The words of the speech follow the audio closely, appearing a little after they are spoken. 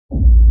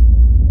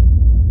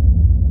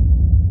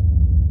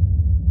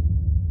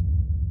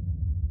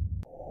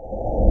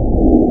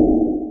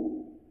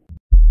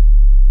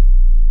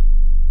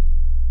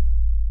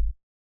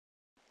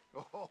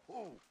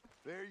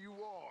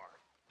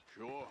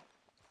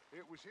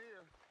It was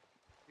here.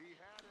 He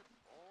had it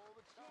all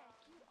the time.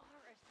 Jack, you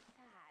are a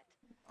sad.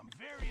 I'm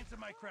very into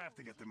my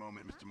crafting at the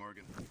moment, Mr.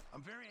 Morgan.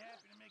 I'm very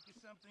happy to make you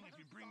something if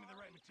you bring me the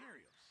right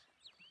materials.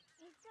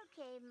 It's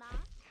okay, Ma.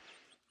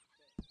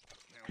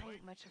 I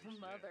ain't much of a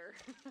mother.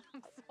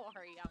 I'm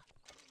sorry.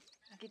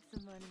 I'll get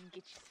some money and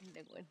get you some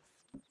new ones.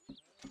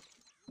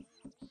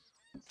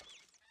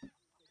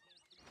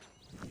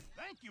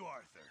 Thank you,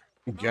 Arthur.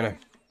 Gerne.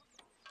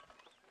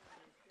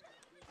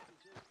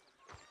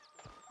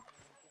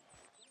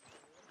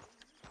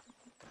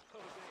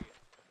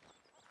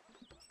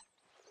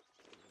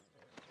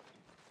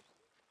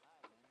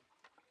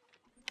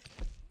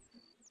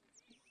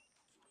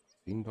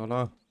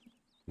 $10.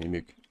 Nehme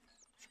ich.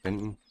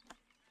 Spenden.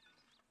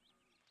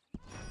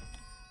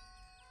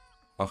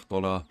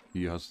 $8.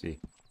 Hier hast du.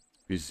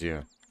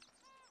 Bisher.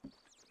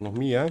 Noch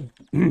mehr?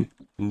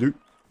 Nö.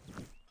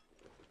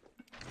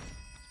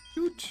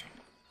 Gut.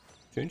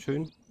 Schön,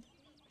 schön.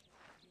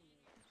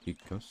 Die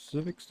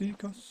Kasse wächst, die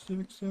Kasse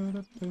wächst.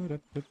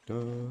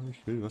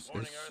 Ich will was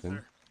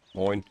essen.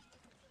 Moin.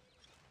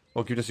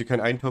 Oh, gibt es hier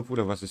keinen Eintopf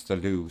oder was ist da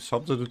los?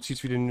 Hauptsache du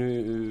ziehst wieder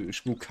eine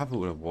Spur Kaffee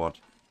oder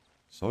Wort.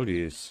 Soll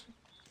dies?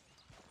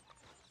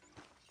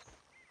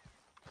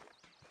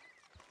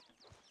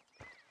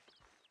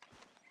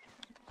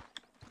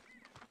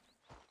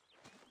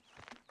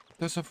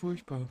 Das ist ja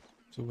furchtbar.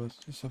 Sowas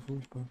ist ja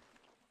furchtbar.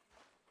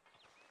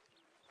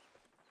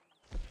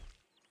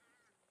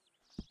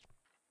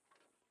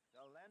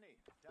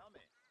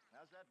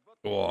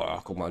 Oh,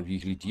 guck mal, wie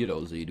ich lediert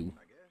aussehe, du.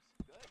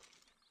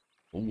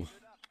 Oh.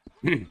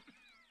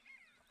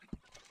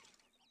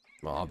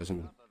 Ah, ein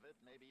bisschen.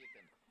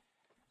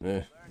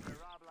 Ne.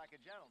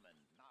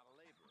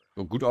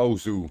 So gut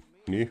aus, du.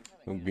 Ne,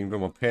 dann gehen wir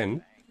mal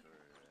pennen.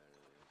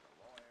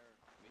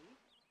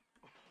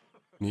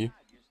 Ne.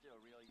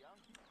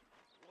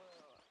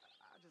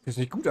 Ist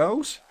nicht gut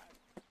aus.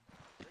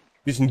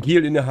 Bisschen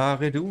Gel in der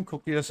Haare, du.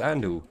 Guck dir das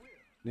an, du.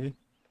 Ne.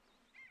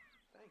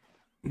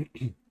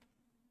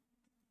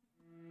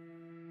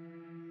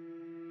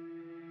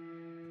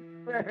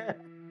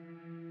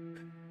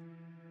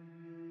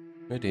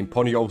 Den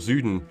Pony auf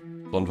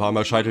Süden. So ein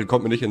warmer Scheitel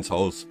kommt mir nicht ins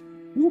Haus.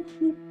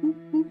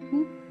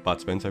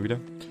 Bart Spencer wieder.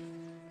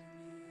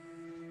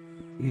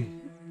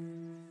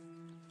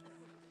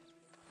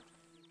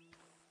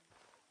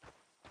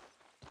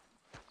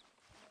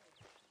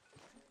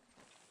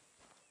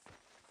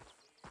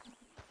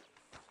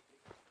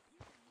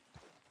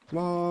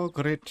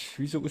 Margaret,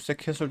 wieso ist der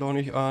Kessel doch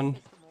nicht an?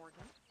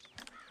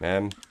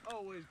 Ma'am.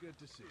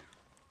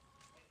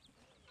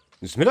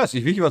 Ist mir das?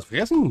 Ich will hier was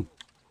fressen.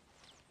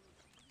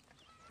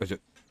 Also.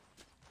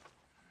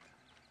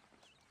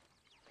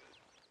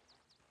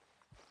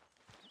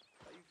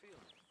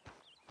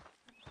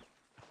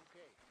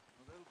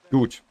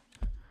 Gut.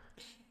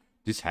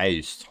 Das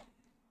heißt.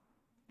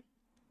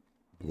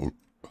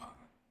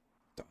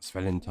 Das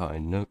Valentine,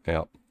 ne?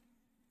 Ja.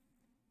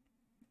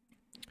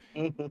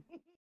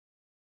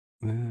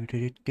 Wir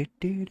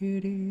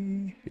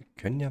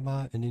können ja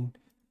mal in den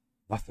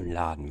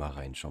Waffenladen mal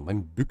reinschauen.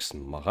 Beim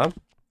Büchsenmacher.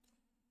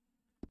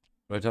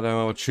 Vielleicht hat er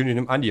mal was schön in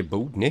dem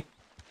Angebot, ne?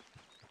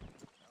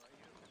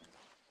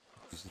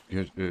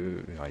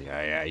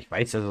 Ja, ich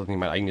weiß, dass das nicht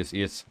mein eigenes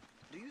ist.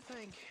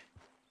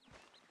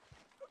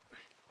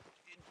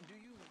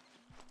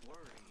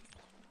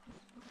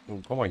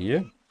 Und komm mal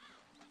hier.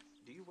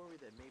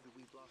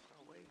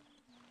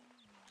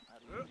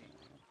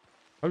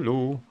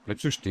 Hallo,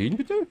 bleibst du stehen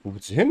bitte? Wo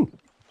willst du hin?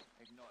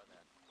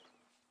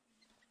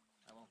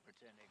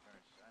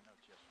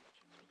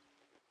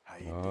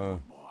 Ja,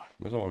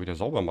 müssen wir mal wieder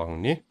sauber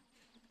machen, ne?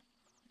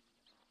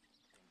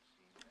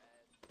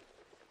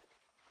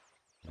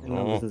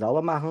 Wir müssen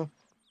sauber machen.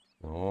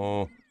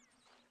 Oh.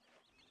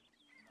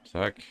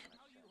 Zack.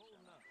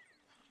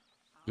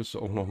 Bist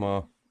du auch noch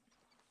mal.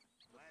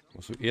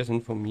 Musst du eher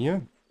sind von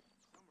mir?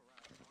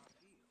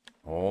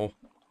 Oh.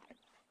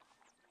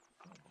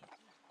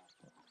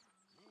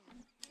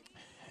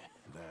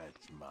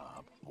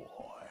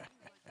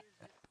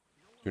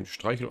 Den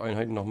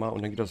Streicheleinheiten noch mal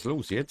und dann geht das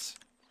los jetzt.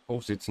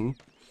 Aufsitzen.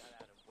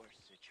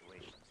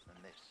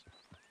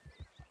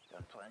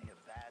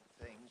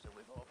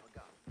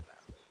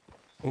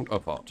 Und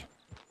Abfahrt.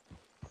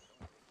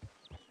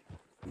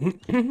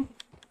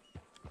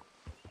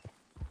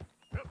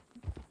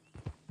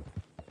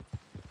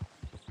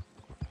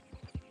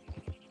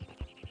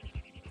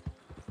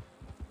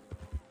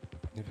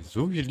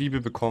 So viel Liebe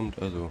bekommt,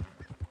 also.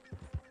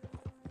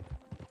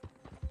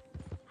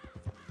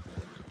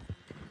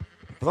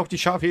 Pass auf die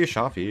Schafe,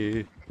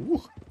 Schafe.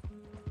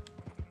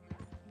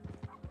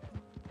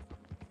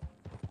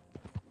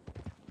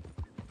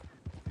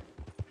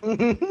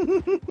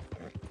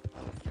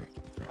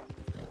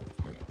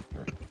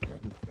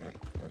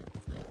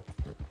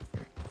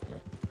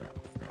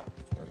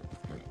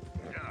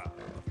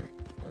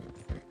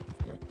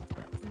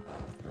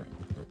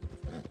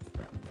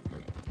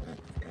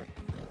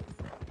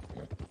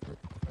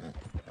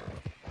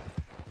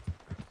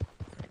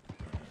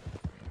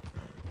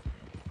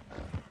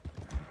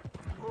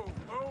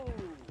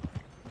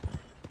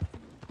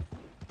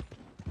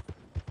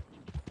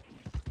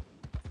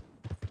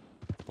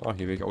 Ah,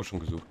 hier werde ich auch schon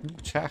gesucht.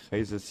 Tja,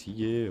 ist es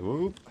hier.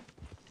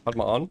 Halt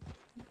mal an.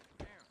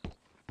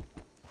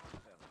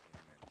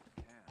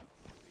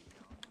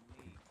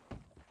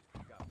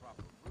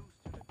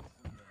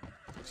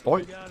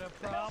 Stoi.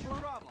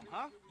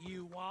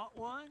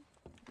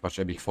 Quatsch,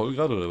 er mich voll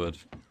gerade oder was?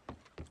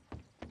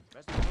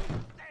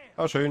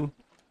 Ah, schön.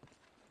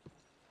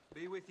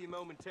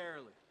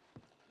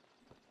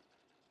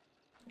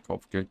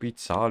 Kopfgeld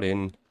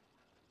bezahlen.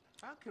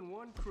 How can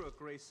one crook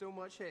raise so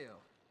much hell?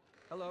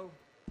 Hello,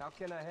 how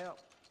can I help?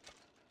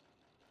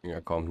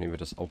 Ja, komm, nehmen wir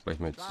das auch gleich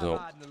mit. So.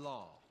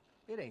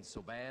 It ain't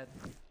so bad.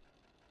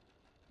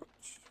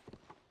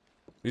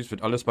 Dies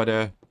wird alles bei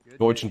der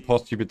Deutschen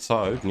Post hier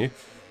bezahlt, ne?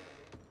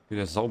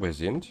 Wieder sauber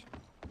sind.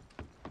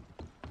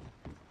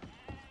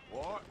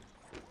 What?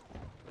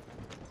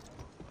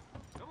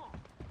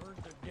 Where's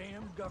the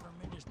damn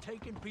government is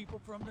taking people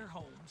from their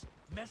homes,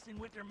 messing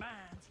with their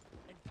minds,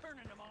 and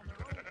turning them on their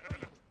own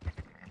freedom.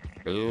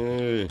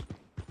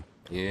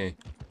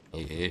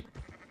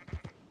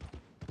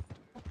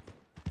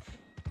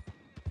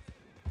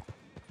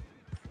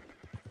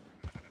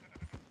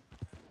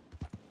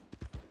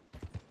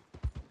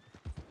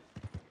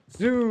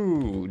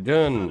 So,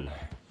 dann.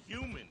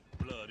 Human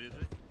blood, is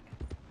it?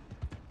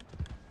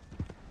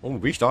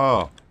 Oh, wie ich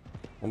da?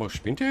 Oh, was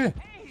spinnt ihr?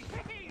 Hey,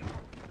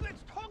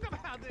 let's talk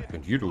about this. Was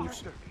ist hier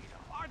los?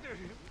 Arthur,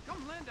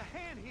 come lend a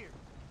hand here.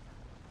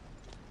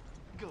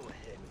 Go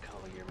ahead and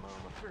call your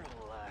mama for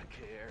all I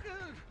care.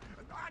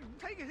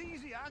 Take it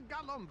easy. I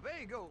got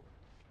lumbago.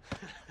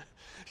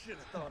 Should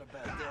have thought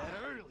about that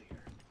earlier.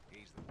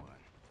 He's the one.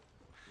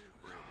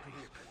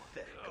 You're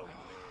pathetic, old man.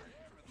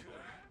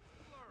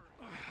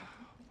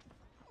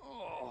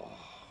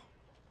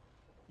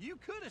 You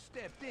could have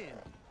stepped in.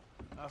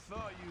 I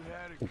thought you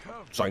had it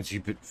covered.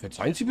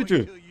 Verzeihen Sie Wait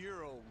bitte. till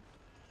you're old.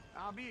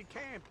 I'll be at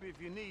camp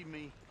if you need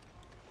me.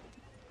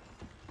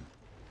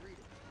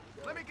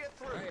 Let me get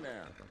through. Hey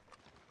now.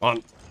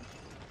 Mann,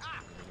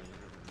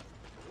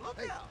 Look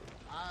out.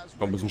 Eyes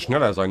noch ein bisschen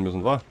schneller sein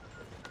müssen, wa?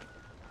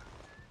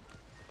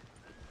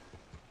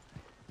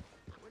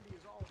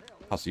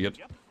 Passiert.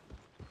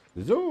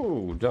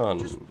 So, dann.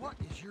 What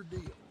is your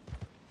deal?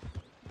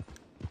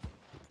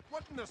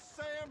 What in the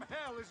Sam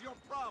hell is your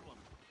problem?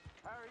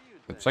 How are you?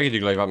 Jetzt zeige ich dir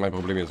gleich, was mein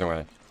Problem ist. Sag mal.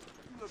 You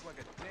look like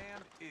a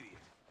damn idiot.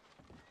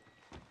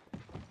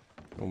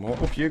 Oh, mal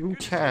auf hier, guten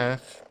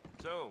Tag.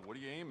 So, what are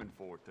you aiming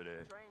for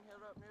today?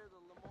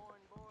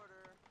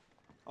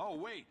 Oh,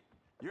 wait.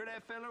 You're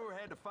that fellow who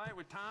had to fight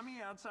with Tommy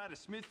outside of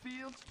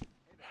Smithfield's?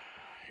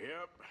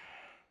 Yep.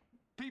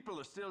 People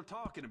are still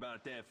talking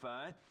about that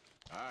fight.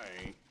 I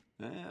ain't.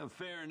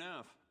 Fair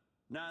enough.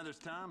 Neither's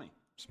Tommy.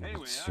 Some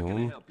Anyway, how can I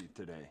Investitionen. help you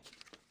today?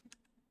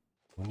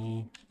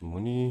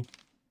 Money.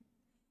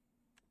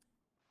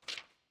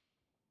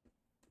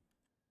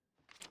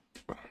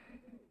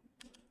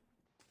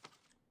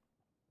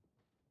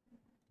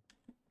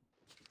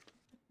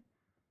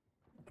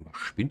 Aber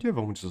spinnt der?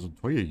 Warum ist das so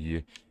teuer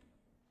hier?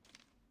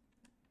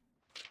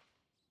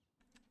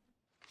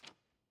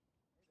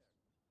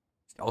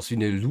 Sieht aus wie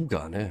eine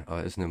Luger, ne?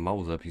 Aber ist eine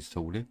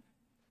Mauserpistole.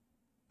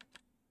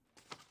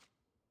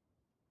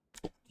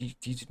 Die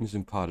sieht mir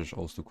sympathisch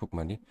aus. Du guck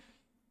mal, ne?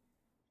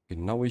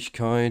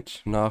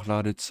 Genauigkeit,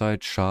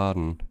 Nachladezeit,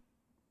 Schaden.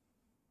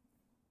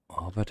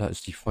 Aber da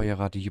ist die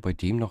Feuerrate hier bei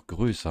dem noch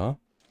größer.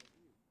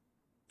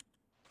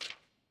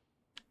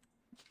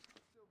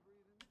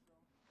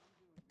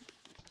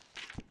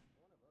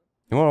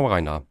 Nehmen wir noch mal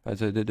rein da.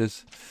 Also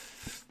das...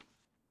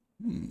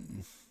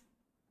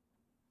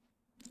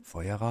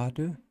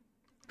 Feuerrate?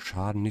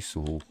 Schaden nicht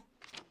so hoch.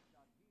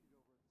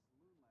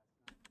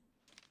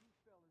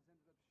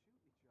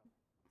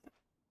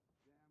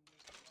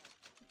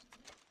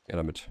 Ja,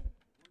 damit.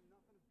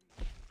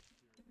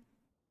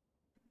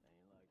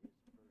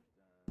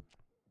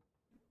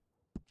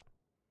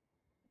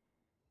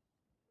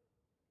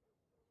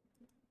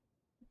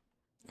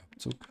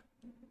 Abzug.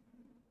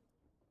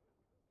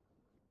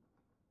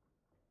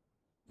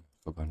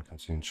 Verband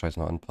kannst du den Scheiß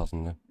noch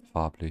anpassen, ne?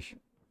 Farblich.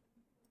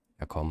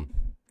 Ja komm,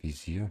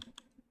 Visier.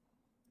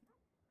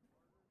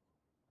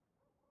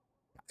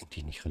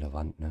 Eigentlich nicht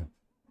relevant, ne?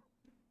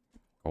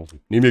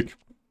 Kaufen. Nehm ich.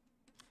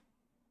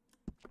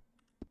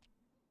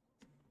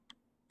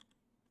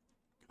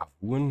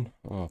 Gravuren.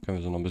 Oh, können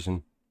wir so noch ein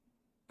bisschen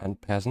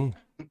anpassen.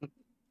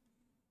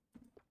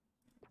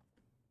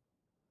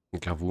 Eine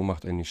Gravur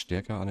macht einen nicht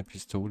stärker an der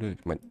Pistole.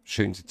 Ich meine,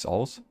 schön sieht's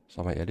aus,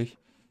 sag mal ehrlich.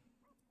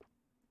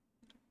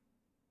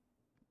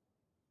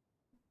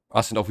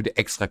 Ah, es sind auch wieder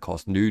extra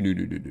Kosten. Nö.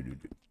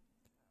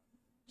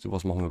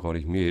 Sowas machen wir gar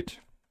nicht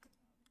mit.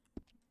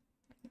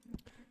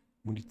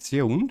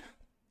 Munition.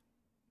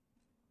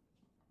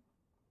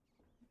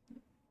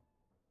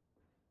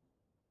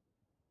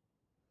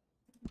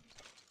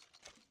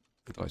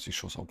 Für 30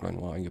 Schuss auch gleich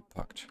noch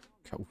eingepackt.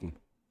 Kaufen.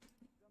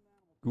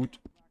 Gut.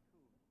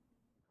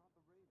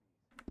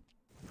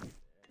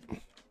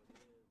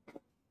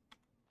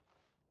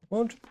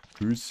 Und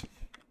tschüss.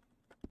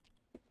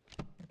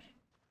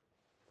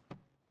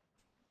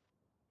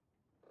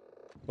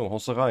 So,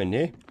 haust du rein,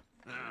 ne?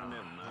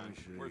 Never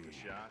mind. Worth a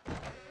shot.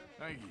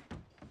 Thank you.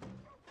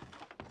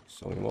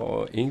 Soll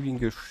immer irgendwie ein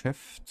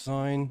Geschäft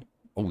sein.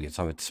 Oh, jetzt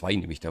haben wir 2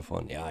 nämlich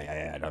davon.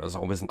 Ja, da das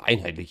auch ein bisschen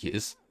einheitlich hier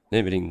ist.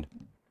 Ne, mit den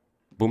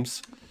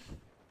Bums.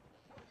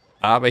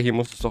 Aber hier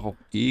muss es doch auch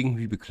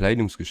irgendwie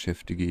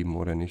Bekleidungsgeschäfte geben,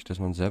 oder nicht? Dass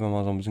man selber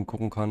mal so ein bisschen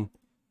gucken kann.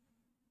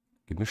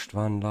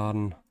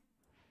 Gemischtwarenladen.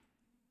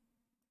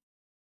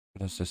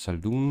 Das ist der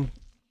Saloon.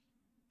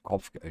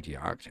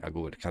 Kopfgeldjagd. Ja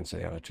gut, kannst du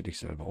ja natürlich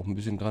selber auch ein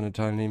bisschen dran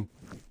teilnehmen.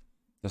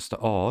 Das ist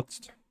der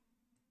Arzt.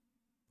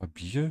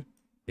 Bier?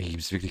 Hier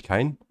gibt es wirklich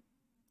keinen?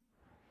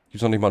 Gibt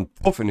es noch nicht mal einen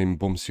Puff in dem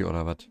Bums hier,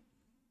 oder was?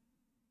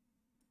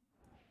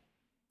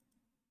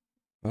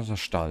 Was ist der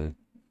Stall?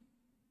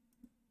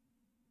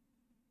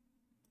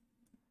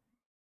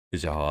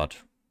 Ist ja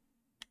hart.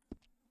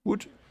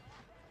 Gut.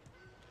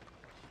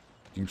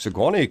 Hier gibt's ja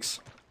gar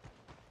nichts.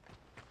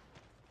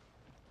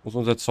 Wo ist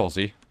unser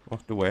Zossi?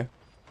 Ach du, ey.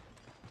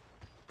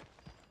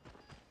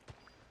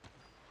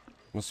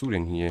 Was hast du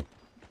denn hier?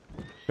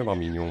 Hör mal,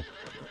 Mignon.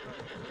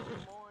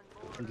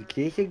 In die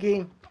Kirche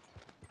gehen?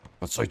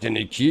 Was soll ich denn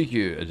in die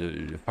Kirche? Also,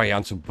 ich fange ja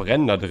an zu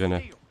brennen da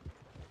drinnen.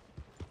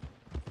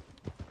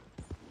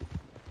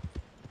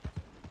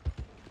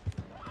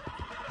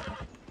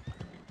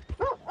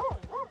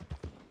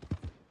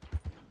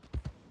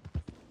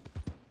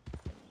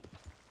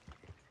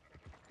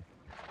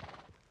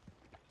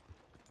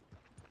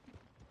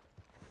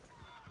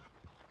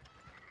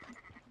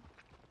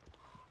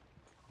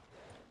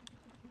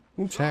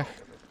 Guten Tag.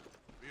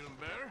 Feeling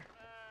better?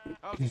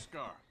 How's the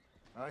scar?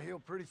 I heal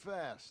pretty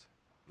fast.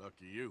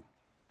 Lucky you.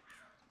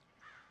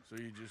 So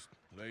you just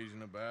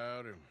lazing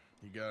about, or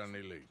you got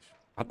any leads?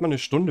 Hat man eine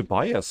Stunde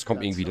bei? Es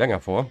kommt irgendwie länger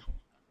vor.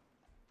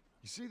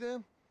 You see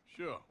them?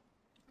 Sure.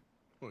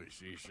 Well, you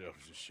see yourself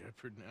as a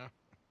shepherd now?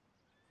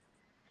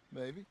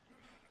 Maybe.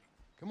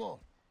 Come on.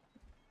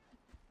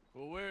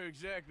 Well, where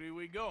exactly are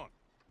we going?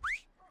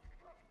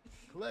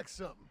 Collect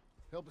something.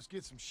 Help us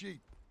get some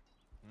sheep.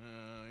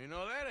 You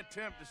know, that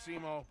attempt to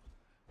seem all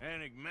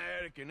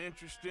enigmatic and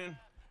interesting,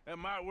 that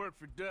might work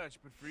for Dutch,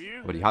 but for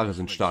you... Aber die Haare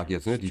sind stark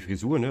jetzt, ne? Die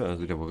Frisur, ne?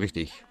 Also sieht ja wohl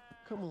richtig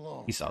Come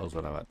along. fies aus,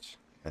 oder was?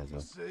 Also.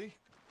 See?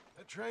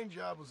 That train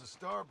job was a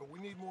start, but we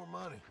need more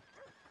money.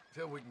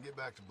 Till we can get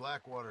back to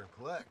Blackwater and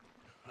collect.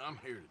 I'm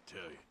here to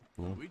tell you.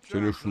 Ja. We try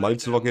Schöne to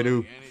collect Schmalzlocke, that du.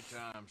 money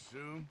anytime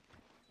soon,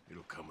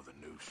 it'll come with a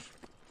noose.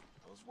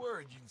 I was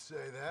worried you'd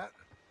say that.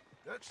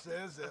 Dutch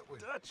says that we...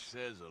 Dutch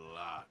says a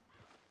lot.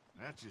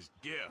 That's his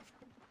gift.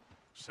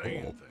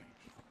 Saying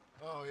things.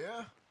 Oh,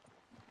 yeah?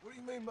 What do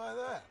you mean by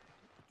that?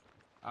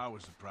 I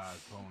was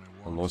surprised pony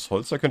Ein once. neues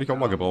Holster könnte ich auch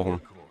mal gebrauchen.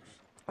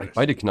 Weil ich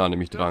beide Knarren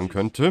nämlich tragen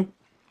könnte.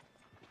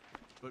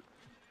 But,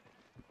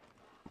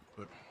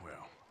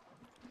 well,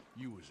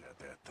 you was at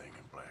that thing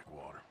in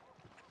Blackwater.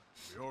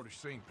 We already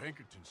seen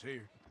Pinkertons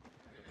here.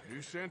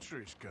 New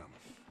century's coming.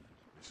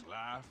 This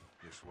life,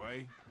 this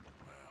way,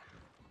 well,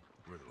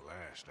 we're the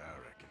last, I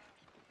reckon.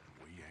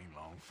 And we ain't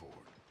long for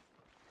it.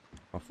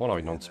 Da vorne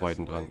habe ich noch einen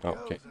zweiten dran. Ja,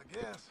 okay. I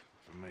guess.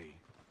 For me,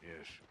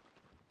 yes.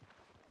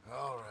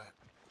 All right.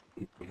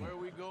 Where are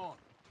we going?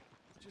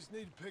 Just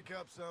need to pick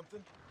up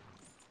something.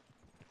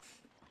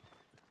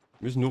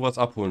 Wir müssen nur was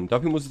abholen.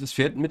 Dafür muss ich das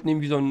Pferd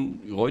mitnehmen wie so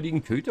einen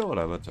räudigen Köter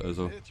oder was?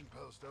 Also. Hitching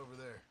post over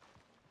there.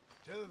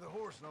 Tether the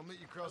horse and I'll meet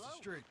you across the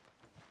street.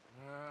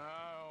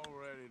 I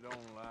already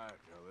don't like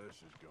how this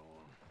is going.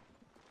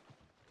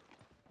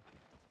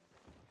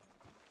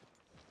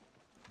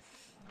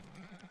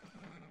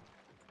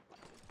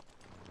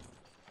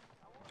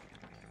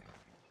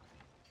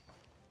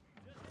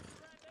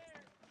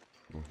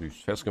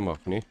 Süß,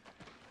 festgemacht, ne?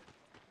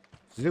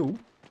 So.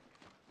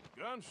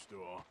 Gun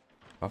store?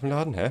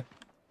 Waffenladen, hä?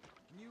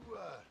 Can you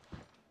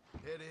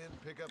head in,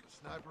 pick up a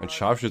sniper Ein rifle?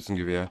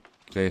 Scharfschützengewehr.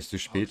 Klärst du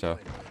später.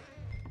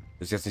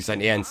 Das ist jetzt nicht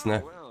sein Ernst,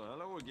 ne? Well,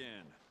 hello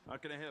again. How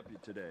can I help you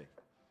today?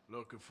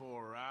 Looking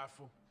for a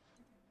rifle?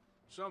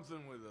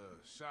 Something with a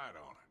sight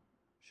on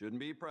it. Shouldn't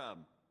be a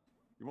problem.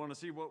 You want to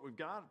see what we've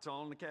got? It's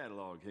all in the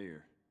catalog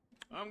here.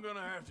 I'm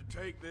gonna have to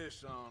take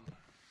this on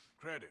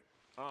credit.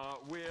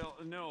 Well,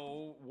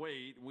 no,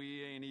 wait.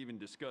 We ain't even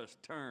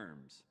discussed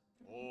terms.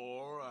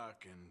 Or I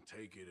can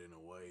take it in a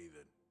way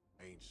that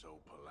ain't so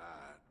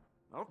polite.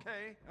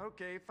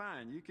 Okay,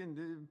 fine. You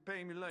can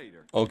pay me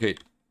later. Okay.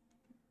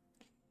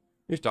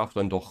 Ich darf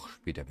dann doch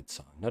später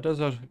bezahlen. Na, das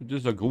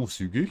ist ja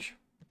großzügig.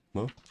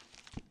 Ne?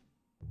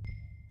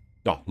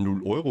 Ja,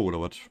 0 Euro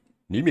oder was?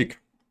 Nehm ich.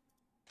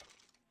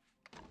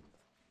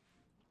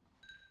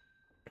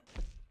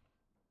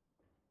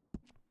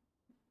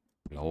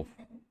 Lauf.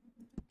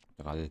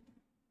 Drall.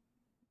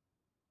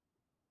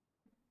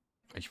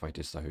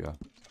 Reichweite ist da höher.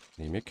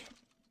 Nehm ich.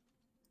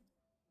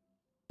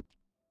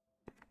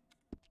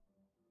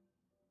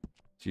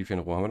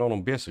 Tiefenrohr. Haben wir da noch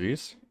ein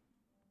besseres?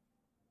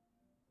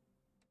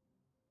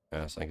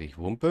 Ja, ist eigentlich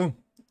Wumpe.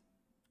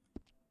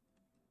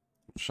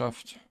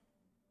 Schafft.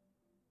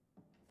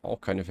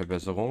 Auch keine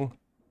Verbesserung.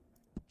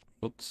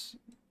 Schutz.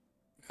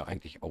 Ja,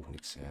 eigentlich auch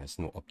nichts. Ja, ist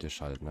nur optisch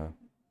halt, ne?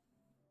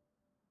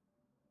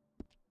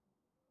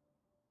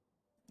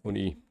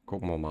 Uni,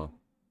 gucken wir mal.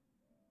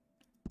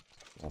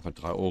 Auch für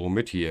 3 Euro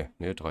mit hier,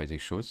 ne?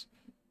 30 Schuss.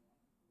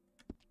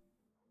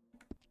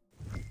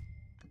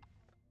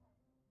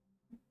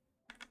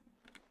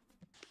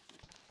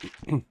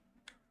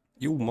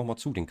 Jo, mach mal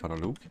zu den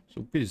Katalog.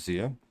 So, bitte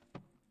sehr.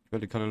 Ich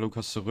werde den Katalog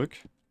hast zurück.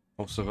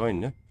 Auch so rein,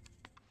 ne?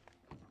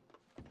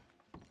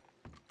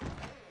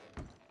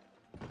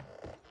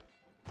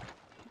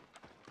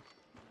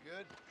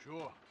 Good?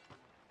 Sure.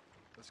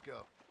 Let's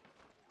go.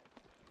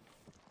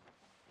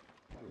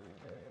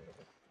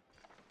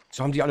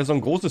 So haben die alle so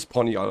ein großes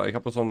Pony, Alter. Ich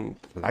habe doch so ein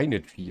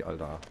kleines Vieh,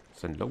 Alter. Was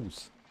ist denn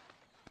los?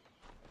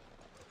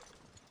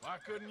 Why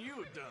couldn't you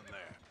have done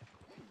that?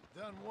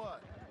 Done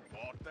what?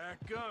 Bought that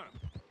gun.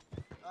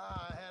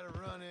 I had a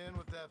run-in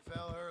with that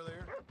fella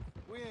earlier.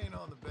 We ain't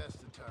on the best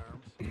of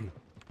terms.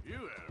 You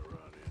had a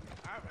run-in.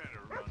 I've had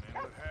a run-in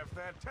with half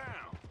that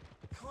town.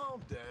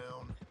 Calm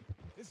down.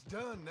 It's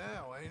done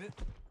now, ain't it?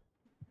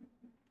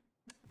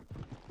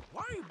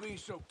 Why are you being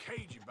so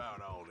cagey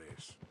about all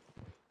this?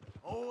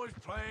 Always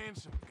playing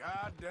some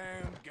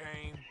goddamn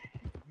game.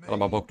 Hat er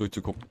mal Bock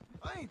durchzugucken.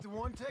 I ain't the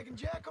one taking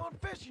Jack on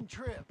fishing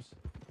trips.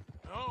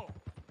 No,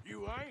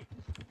 you ain't.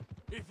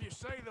 If you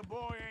say the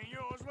boy ain't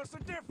yours, what's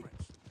the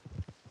difference?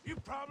 You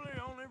probably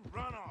only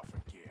run off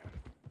again.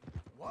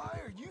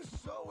 Why are you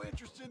so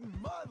interested in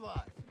my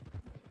life?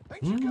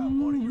 Ain't you got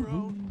one of your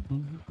own?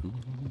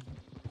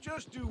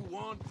 Just do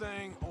one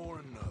thing or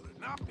another.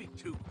 Not be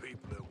two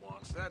people at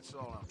once, that's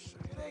all I'm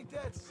saying. It ain't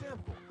that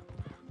simple.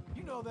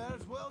 You know that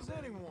as well as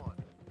anyone.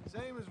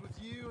 Same as with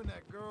you and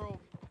that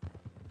girl.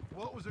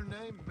 What was her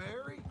name?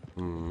 Mary?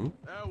 Mm-hmm.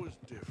 That was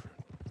different.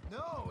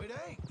 No, it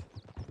ain't.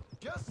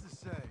 Just the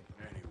same.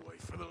 Anyway,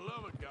 for the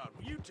love of God,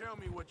 will you tell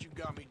me what you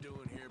got me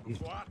doing here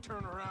before I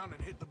turn around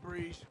and hit the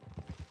breeze?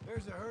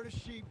 There's a herd of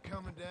sheep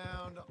coming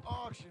down to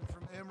auction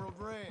from Emerald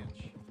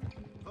Ranch.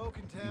 Folk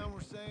in town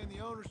were saying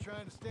the owner's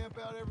trying to stamp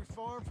out every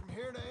farm from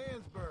here to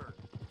Ansburg.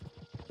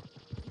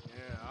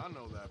 Yeah, I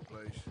know that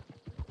place.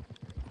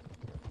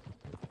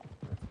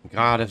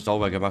 Gerade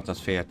sauber gemacht,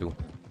 das Pferd, du.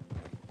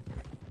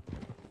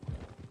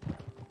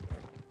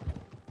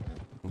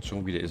 Und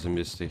schon wieder ist er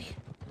mistig.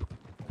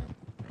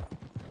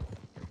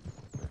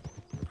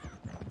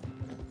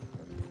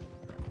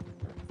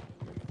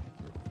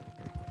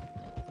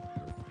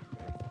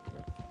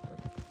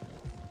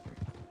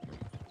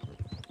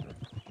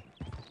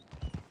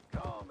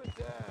 Calm it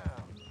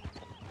down.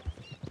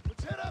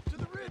 Let's head up to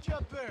the ridge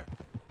up there.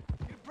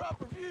 Get a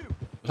proper view.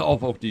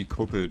 Auf die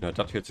Kuppel. Na,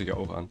 das hört sich ja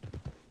auch an.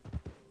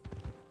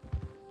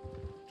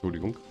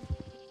 Entschuldigung.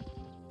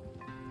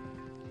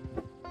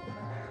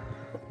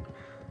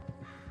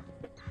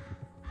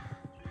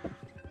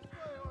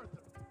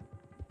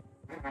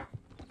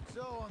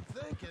 So I'm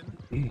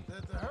thinking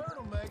that the herd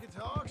will make it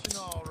to auction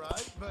all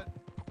right, but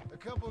a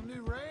couple of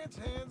new ranch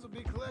hands will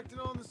be collecting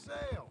on the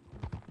sale.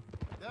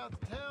 Doubt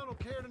the town will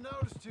care to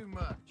notice too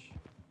much.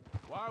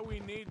 Why we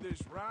need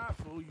this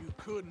rifle you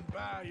couldn't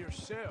buy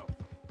yourself?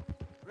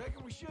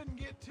 Reckon we shouldn't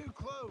get too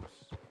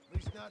close. At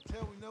least not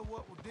till we know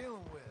what we're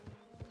dealing with.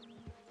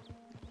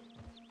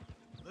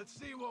 Let's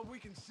see what we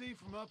can see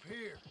from up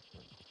here.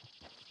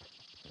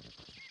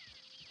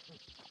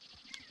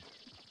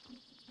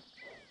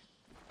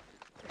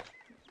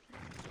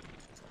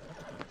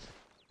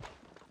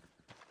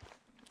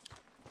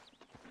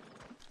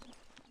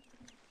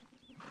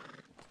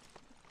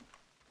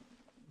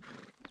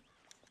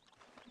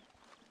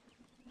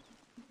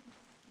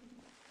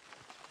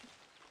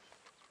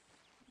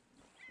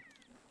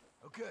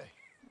 Okay,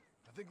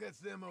 I think that's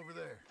them over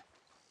there.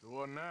 So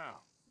what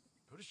now?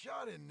 Put a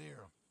shot in near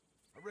them.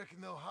 I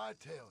reckon they'll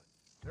hightail it.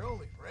 They're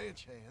only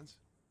ranch hands.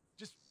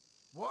 Just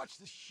watch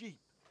the sheep.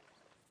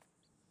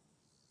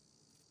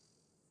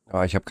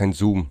 Ah, ich habe keinen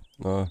Zoom.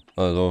 Na,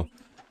 also,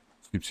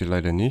 das gibt's hier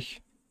leider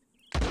nicht.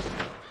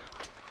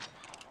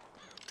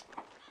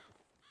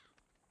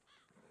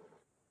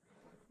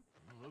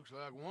 Looks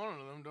like one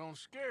of them don't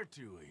scare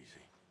too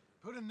easy.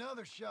 Put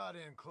another shot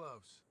in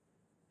close.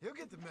 He'll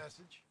get the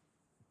message.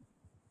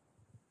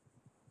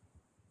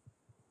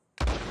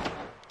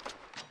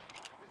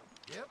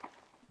 Yep,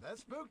 that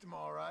spooked him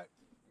all right.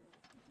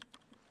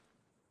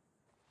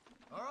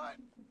 All right,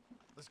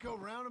 let's go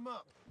round him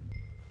up.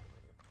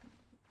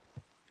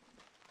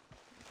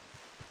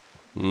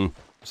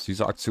 Was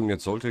diese Aktion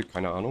jetzt sollte,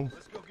 keine Ahnung.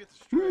 Let's go get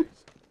the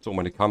strays. So,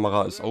 meine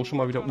Kamera ist auch schon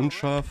mal wieder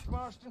unscharf.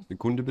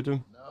 Sekunde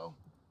bitte. No,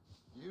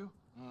 you?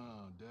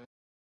 Oh, damn.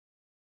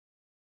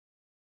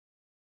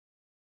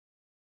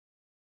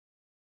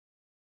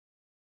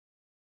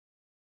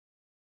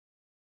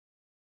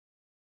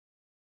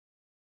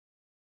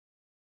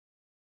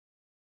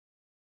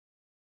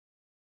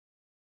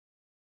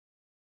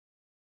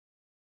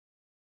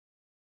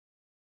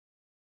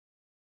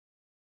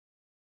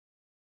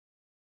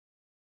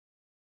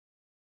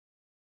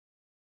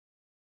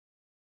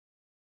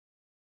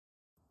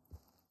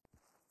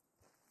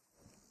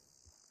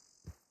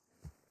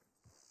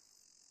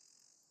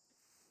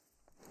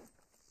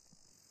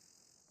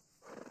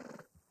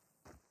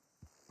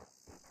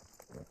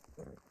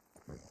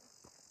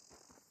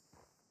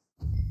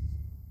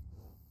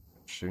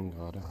 Schön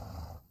gerade.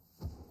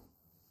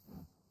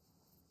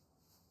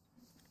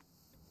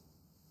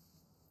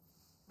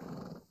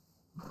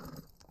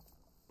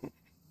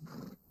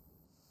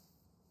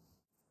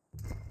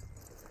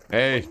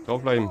 Hey,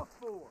 draufbleiben.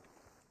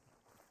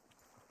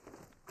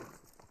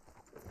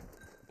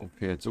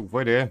 Pferd. So,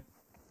 weiter.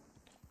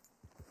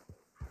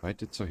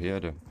 Weiter zur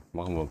Herde.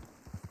 Machen wir.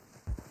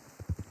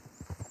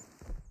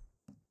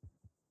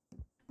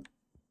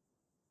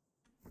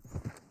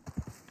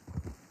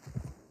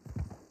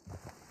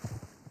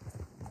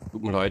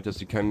 Tut mir leid, dass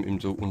die Cam eben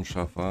so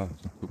unscharf war.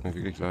 Tut mir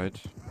wirklich leid.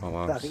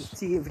 Aber Sag, ich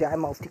ziehe wieder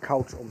einmal auf die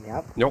Couch um,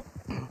 ja? Jo.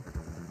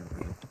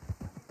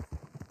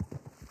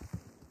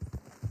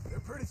 They're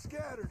pretty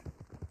scattered.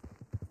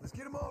 Let's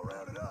get them all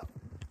rounded up.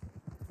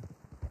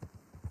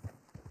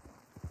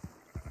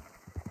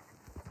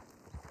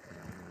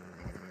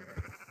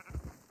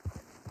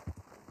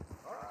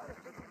 All right, I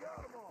think we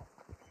got them all.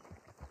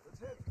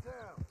 Let's head to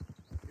town.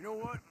 You know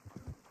what?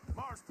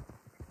 Marston,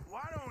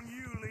 why don't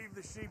you leave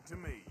the sheep to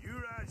me? You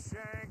ride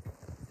Shank,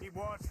 keep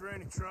watch for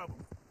any trouble.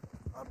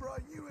 I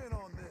brought you in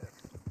on this.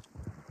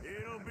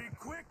 It'll be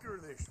quicker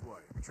this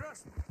way.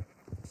 Trust me.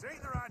 This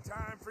ain't the right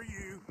time for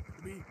you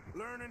to be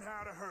learning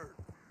how to herd.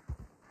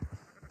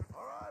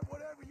 All right,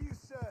 whatever you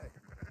say.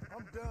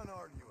 I'm done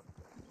arguing.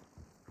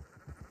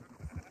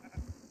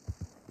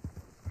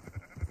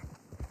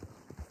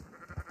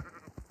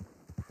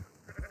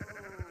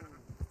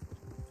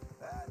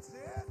 That's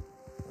it.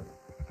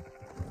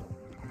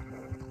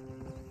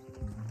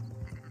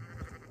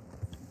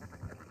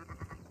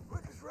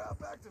 Quickest route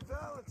back to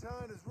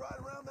Valentine is right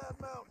around that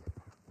mountain.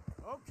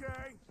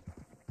 Okay.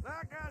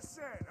 Like I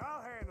said,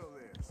 I'll handle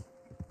this.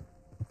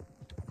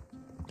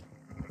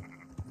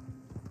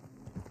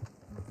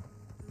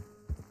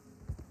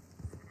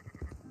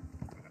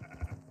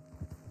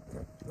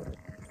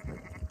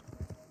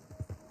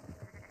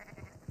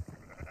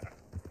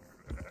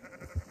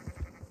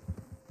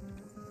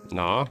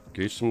 Na,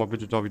 gehst du mal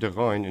bitte da wieder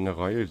rein in der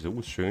Reihe. So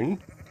ist schön.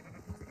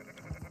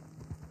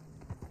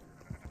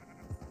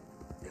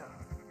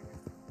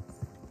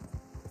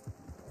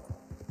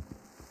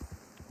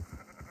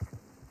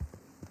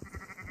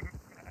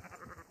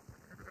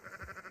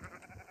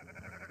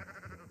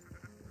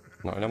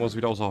 Na, einer muss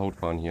wieder außer Haut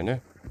fahren hier,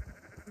 ne?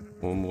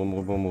 Rum, rum,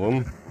 rum, rum,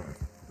 rum.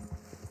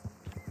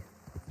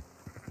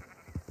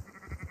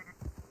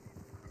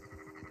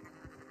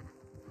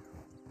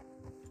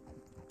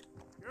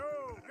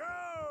 Go,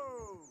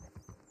 go!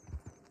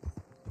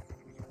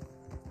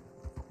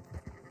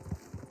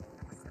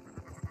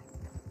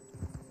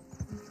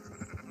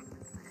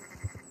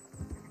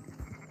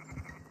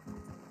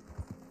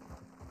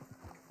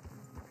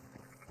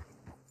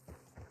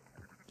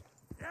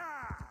 Yeah!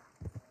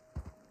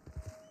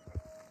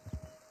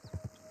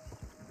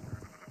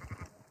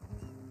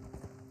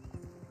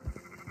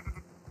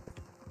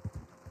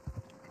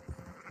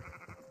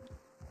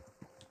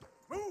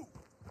 Move!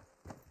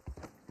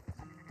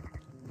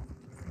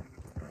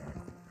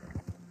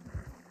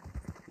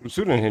 Wo bist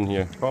du denn hin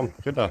hier? Komm,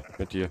 Ritter,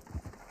 mit dir.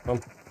 Komm.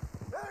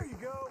 There you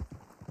go.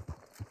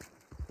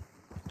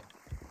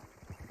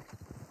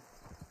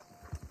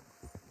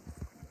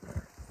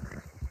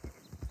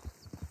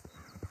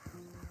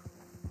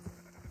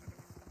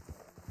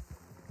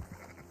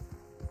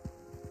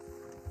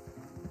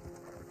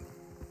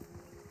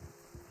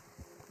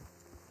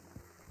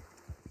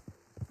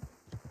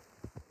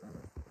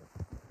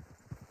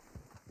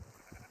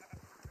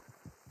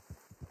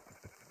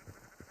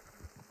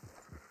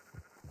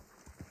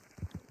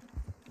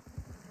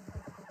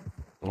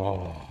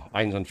 Oh,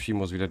 ein so ein Vieh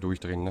muss wieder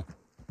durchdrehen, ne?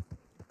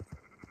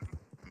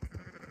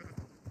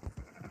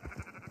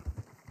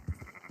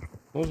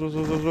 Los, los,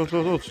 los, los, los,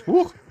 los, los.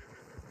 Huch!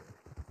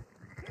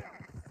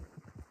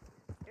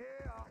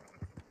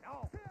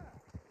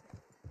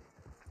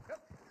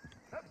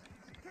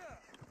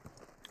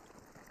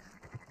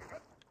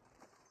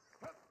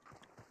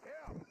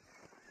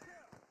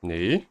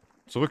 Nee.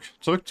 Zurück,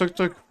 zurück, zurück,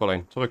 zurück.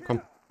 Fräulein, zurück,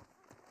 komm.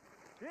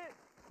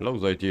 Lau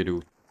seid ihr,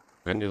 du.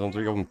 Rennt ihr sonst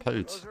wieder auf den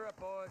Pelz.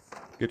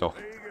 Geht doch.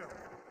 There you go.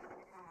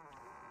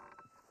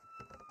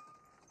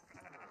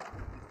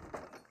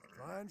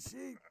 Fine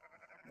sheep.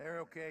 They're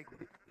okay.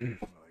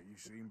 You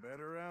seen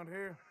better around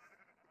here?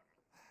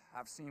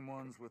 I've seen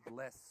ones with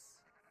less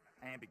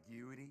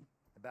ambiguity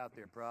about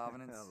their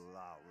provenance.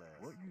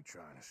 What you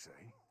trying to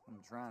say? I'm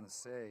trying to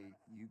say,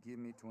 you give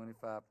me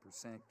 25%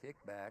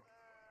 kickback,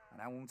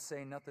 and I won't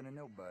say nothing to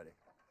nobody.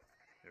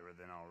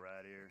 Everything all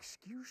right here?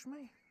 Excuse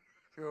me?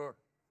 Sure,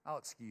 I'll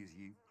excuse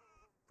you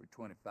for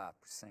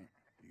 25%.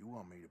 Do you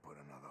want me to put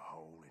another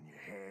hole in your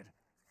head?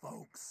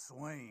 Folks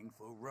swing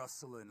for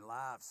rustling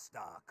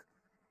livestock.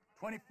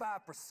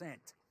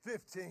 25%.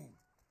 15.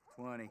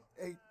 20.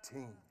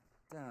 18.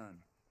 Done.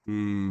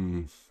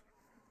 Hmm.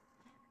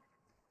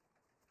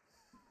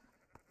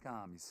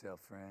 Calm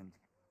yourself, friend.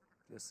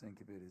 Just think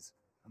of it as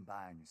I'm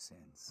buying your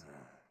sins.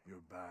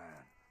 You're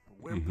buying.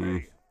 But we're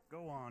paying.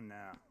 Go on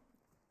now.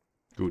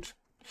 Gut.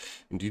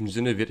 In diesem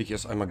Sinne werde ich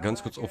erst einmal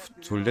ganz kurz auf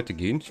Toilette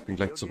gehen. Ich bin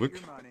gleich zurück.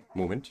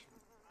 Moment.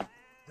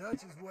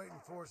 Dutch is waiting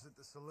for us at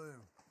the saloon.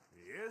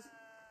 He is?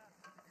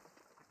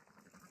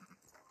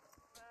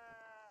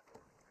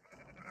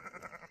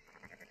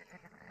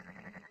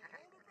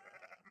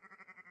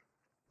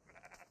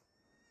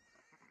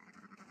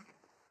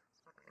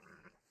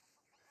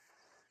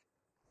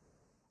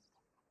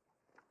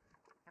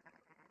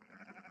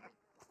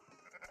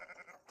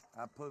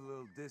 I'd put a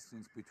little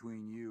distance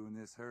between you and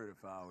this herd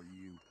if I were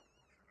you.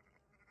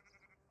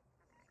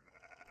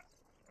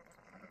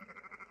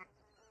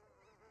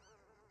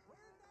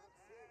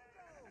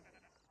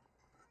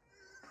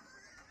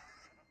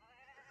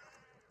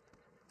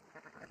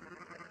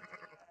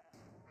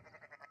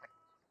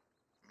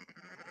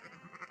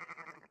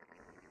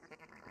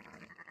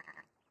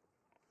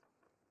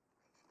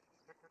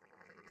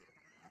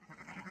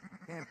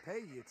 Can't pay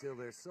you till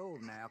they're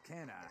sold now,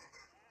 can I?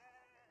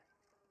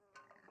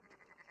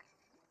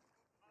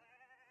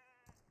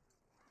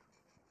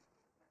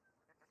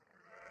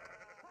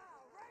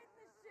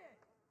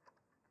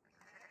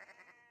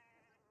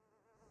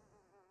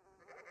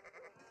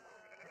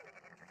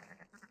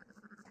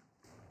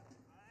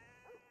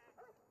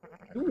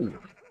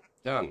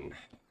 Dann.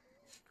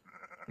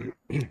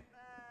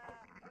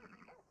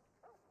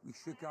 We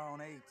shook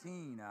on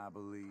 18, I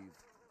believe.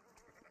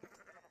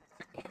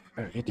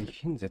 Richtig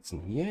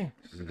hinsetzen hier.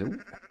 So.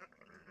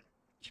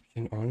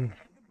 Liebchen an.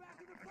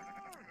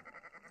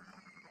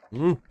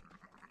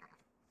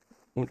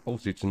 Und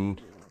aufsitzen.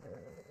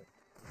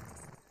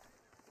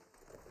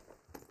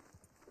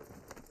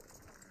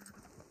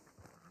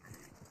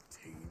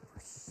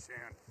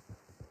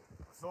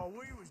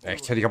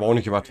 Echt, hätte ich aber auch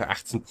nicht gewartet.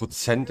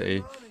 18%,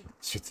 ey.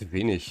 Das ist jetzt zu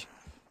wenig.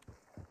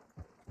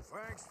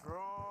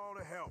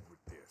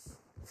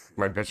 Ich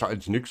meine, besser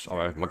als nix,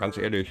 aber mal ganz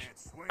ehrlich.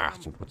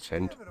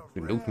 18%.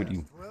 Bin los mit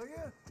ihm.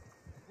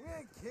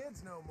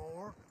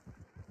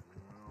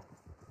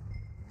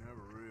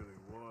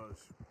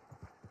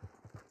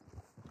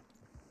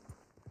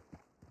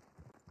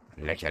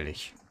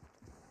 Lächerlich.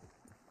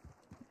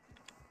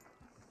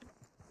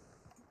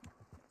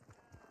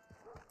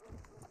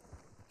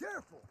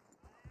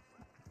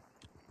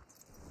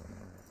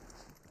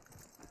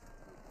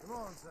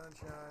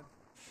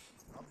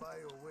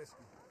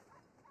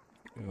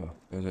 Ja,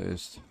 wer der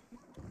ist.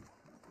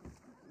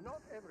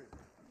 Not everyone,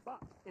 but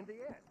in the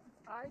end,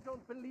 I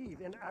don't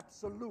believe in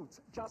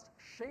absolutes, just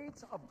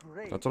shades of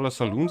gray. Das soll das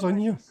Saloon sein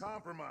hier?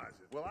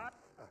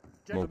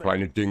 Oh,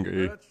 kleine Ding,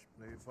 ey.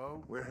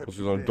 Das ist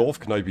so eine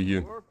Dorfkneipe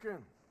hier.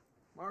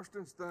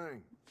 Marston's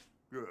thing.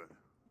 Good.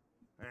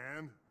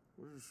 And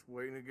we're just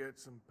waiting to get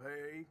some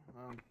pay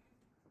on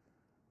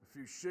a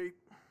few sheep.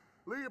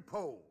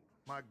 Leopold,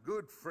 my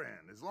good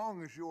friend, as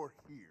long as you're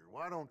here,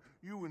 why don't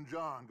you and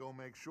John go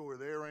make sure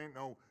there ain't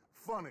no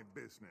funny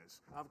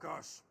business? Of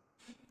course.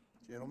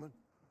 Gentlemen,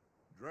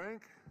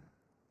 Drink?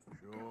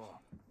 sure.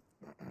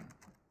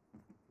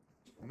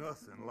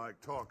 Nothing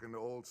like talking to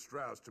old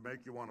Strauss to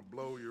make you want to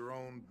blow your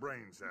own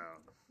brains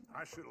out.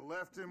 I should have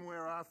left him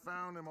where I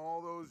found him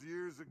all those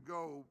years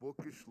ago.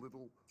 Bookish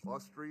little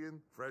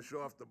Austrian, fresh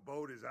off the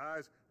boat, his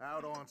eyes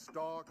out on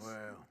stalks.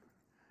 Well,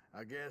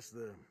 I guess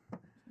the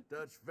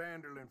Dutch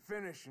Vanderlyn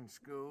Finishing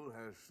School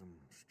has some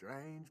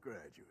strange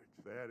graduates.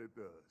 That it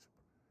does.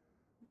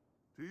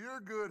 To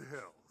your good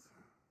health.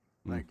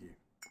 Thank you.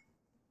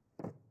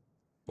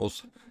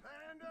 Los.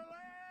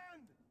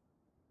 Vanderlyn!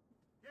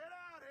 Get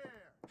out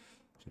here!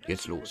 Was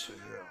geht's los?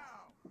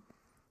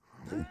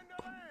 Vanderlyn!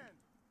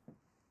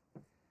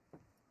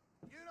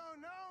 You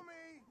don't know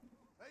me,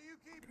 but you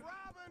keep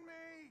robbing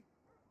me.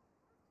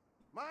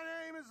 My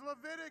name is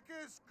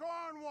Leviticus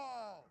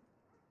Cornwall.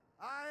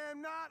 I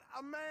am not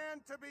a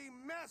man to be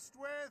messed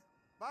with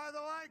by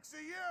the likes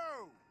of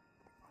you.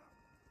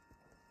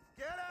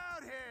 Get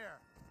out here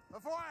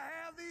before I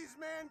have these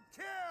men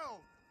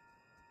killed.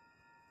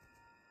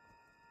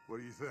 What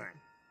do you think?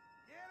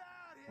 Get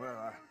out here,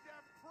 Well, you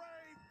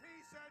depraved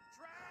piece of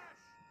trash!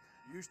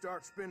 You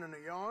start spinning the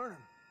yarn.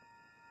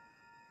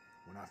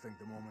 When I think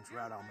the moment's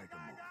right, I'll make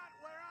a I move. got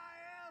where I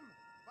am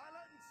by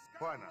letting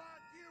Why scum not?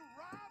 like you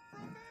rob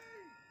from me.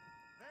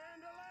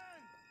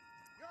 Vanderlyn,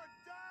 you're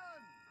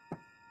done.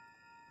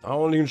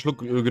 Auch nicht einen Schluck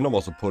genommen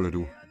aus der Pulle,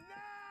 du. And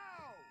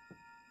now,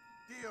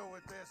 deal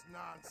with this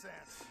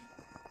nonsense.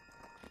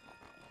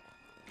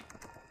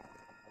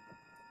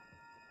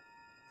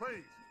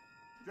 Please,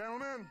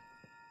 gentlemen,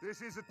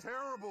 this is a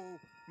terrible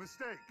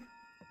mistake.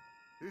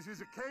 This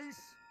is a case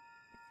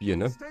Hier,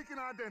 ne? mistaken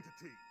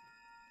identity.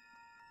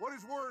 What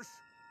is worse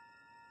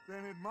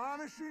than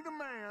admonishing a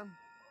man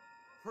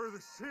for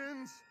the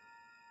sins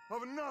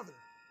of another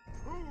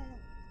who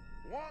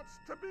wants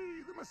to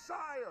be the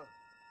Messiah?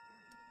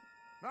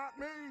 Not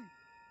me.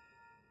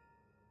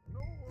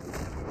 Nor do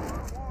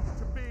I want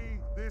to be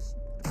this.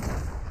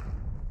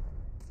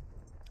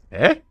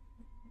 Hä?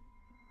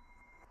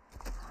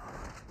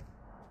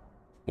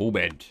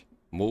 Moment.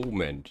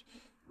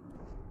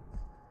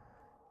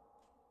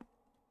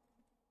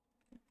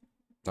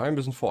 Nein, ein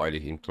bisschen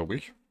voreilig hin, glaube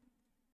ich.